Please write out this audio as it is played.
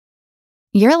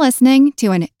You're listening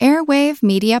to an Airwave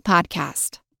Media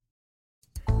Podcast.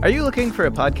 Are you looking for a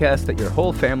podcast that your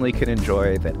whole family can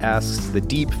enjoy that asks the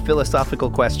deep philosophical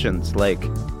questions like,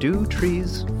 do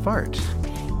trees fart?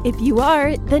 If you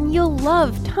are, then you'll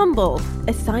love Tumble,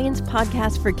 a science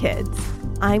podcast for kids.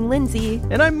 I'm Lindsay.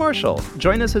 And I'm Marshall.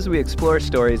 Join us as we explore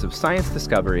stories of science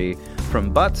discovery,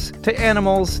 from butts to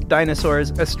animals,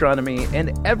 dinosaurs, astronomy,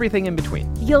 and everything in between.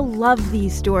 You'll love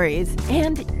these stories,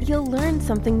 and you'll learn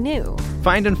something new.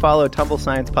 Find and follow Tumble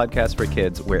Science Podcast for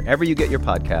Kids wherever you get your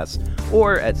podcasts,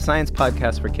 or at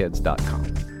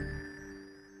sciencepodcastforkids.com.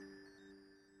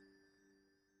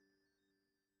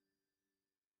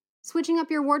 Switching up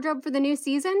your wardrobe for the new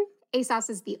season? ASOS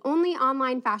is the only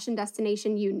online fashion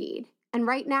destination you need. And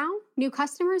right now, new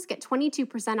customers get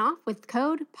 22% off with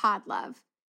code PODLOVE.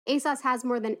 ASOS has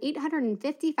more than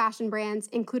 850 fashion brands,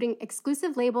 including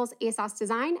exclusive labels ASOS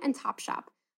Design and Topshop,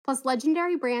 plus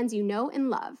legendary brands you know and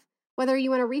love. Whether you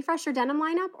want to refresh your denim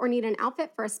lineup or need an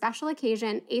outfit for a special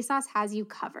occasion, ASOS has you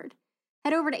covered.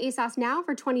 Head over to ASOS now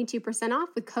for 22% off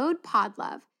with code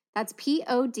PODLOVE. That's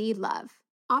P-O-D LOVE.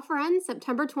 Offer ends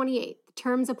September 28th.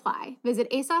 Terms apply. Visit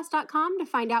ASOS.com to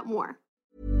find out more.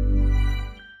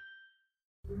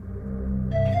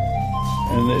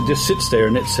 And it just sits there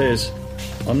and it says,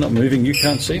 I'm not moving, you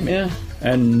can't see me.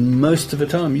 And most of the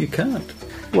time you can't.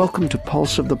 Welcome to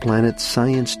Pulse of the Planet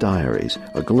Science Diaries,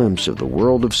 a glimpse of the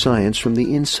world of science from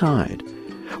the inside.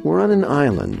 We're on an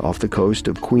island off the coast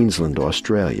of Queensland,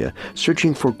 Australia,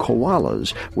 searching for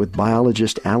koalas with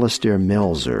biologist Alastair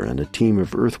Melzer and a team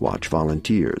of Earthwatch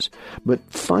volunteers. But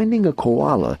finding a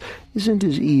koala isn't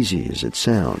as easy as it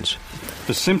sounds.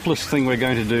 The simplest thing we're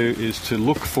going to do is to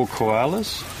look for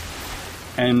koalas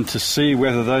and to see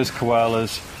whether those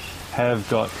koalas have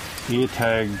got ear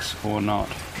tags or not.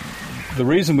 The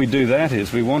reason we do that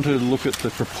is we want to look at the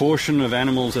proportion of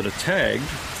animals that are tagged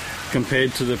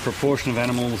compared to the proportion of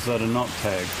animals that are not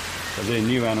tagged. So they're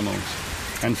new animals.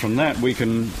 And from that we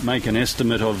can make an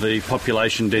estimate of the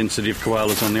population density of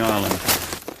koalas on the island.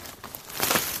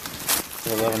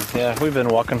 11. Yeah, we've been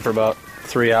walking for about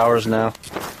 3 hours now,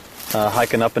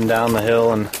 hiking up and down the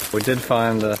hill, and we did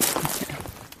find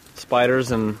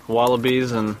spiders and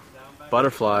wallabies and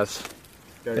butterflies.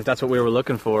 If that's what we were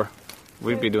looking for,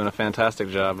 we'd be doing a fantastic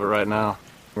job. But right now,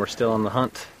 we're still on the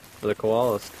hunt for the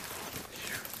koalas.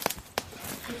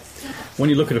 When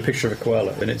you look at a picture of a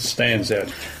koala and it stands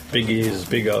out, big ears,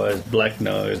 big eyes, black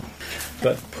nose,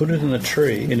 but put it in a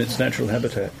tree in its natural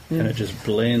habitat and it just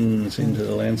blends into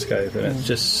the landscape, and it's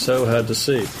just so hard to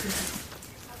see.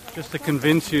 Just to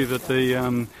convince you that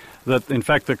that in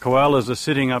fact the koalas are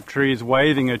sitting up trees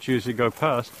waving at you as you go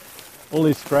past. All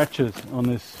these scratches on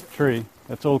this tree,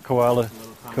 that's all koala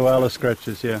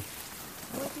scratches, yeah.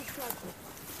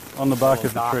 On the bark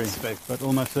of the tree. But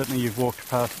almost certainly you've walked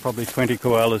past probably 20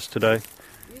 koalas today.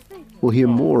 We'll hear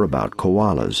more about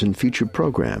koalas in future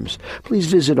programs. Please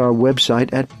visit our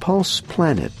website at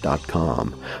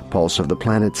pulseplanet.com. Pulse of the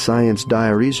Planet Science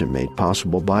Diaries are made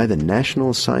possible by the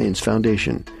National Science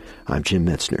Foundation. I'm Jim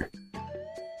Metzner.